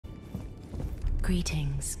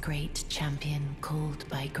Greetings, great champion called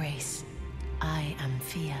by grace. I am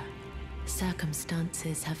Fia.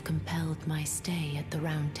 Circumstances have compelled my stay at the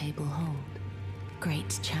Roundtable hold.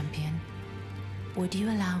 Great champion, would you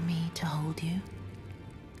allow me to hold you?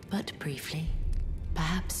 But briefly,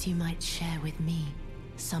 perhaps you might share with me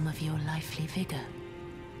some of your lively vigor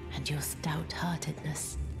and your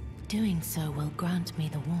stout-heartedness. Doing so will grant me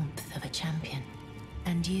the warmth of a champion,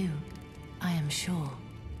 and you, I am sure,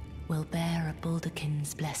 will bear a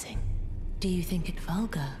Baldachin's blessing. Do you think it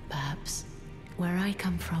vulgar, perhaps? Where I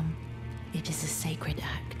come from, it is a sacred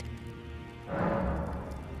act.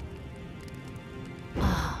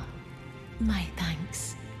 Ah, my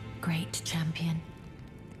thanks, great champion.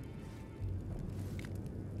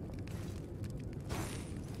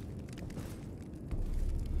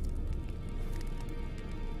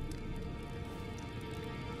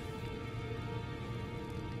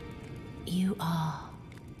 You are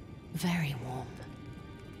very warm.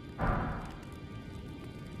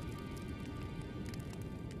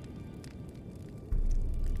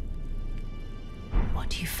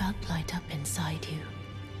 What you felt light up inside you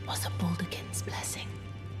was a Baldachin's blessing.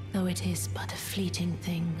 Though it is but a fleeting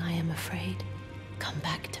thing, I am afraid. Come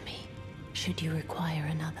back to me, should you require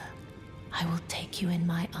another. I will take you in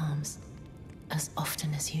my arms as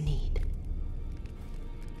often as you need.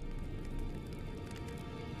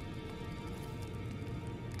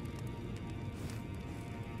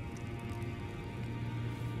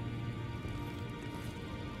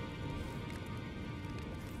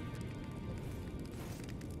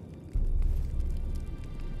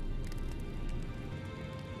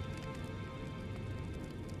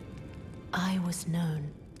 I was known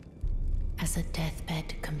as a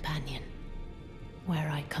Deathbed Companion, where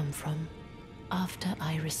I come from. After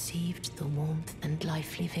I received the warmth and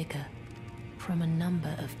lively vigor from a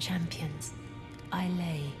number of champions, I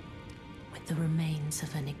lay with the remains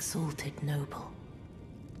of an exalted noble.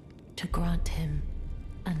 To grant him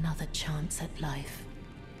another chance at life,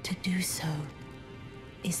 to do so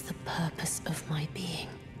is the purpose of my being.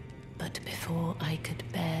 But before I could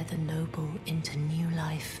bear the noble into new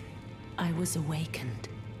life, I was awakened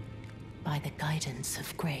by the guidance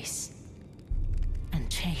of grace and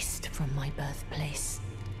chased from my birthplace.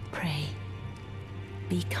 Pray,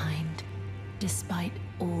 be kind. Despite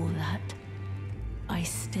all that, I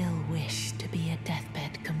still wish to be a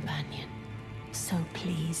deathbed companion. So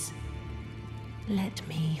please, let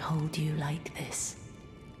me hold you like this,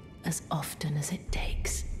 as often as it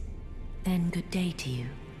takes. Then good day to you,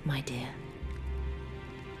 my dear.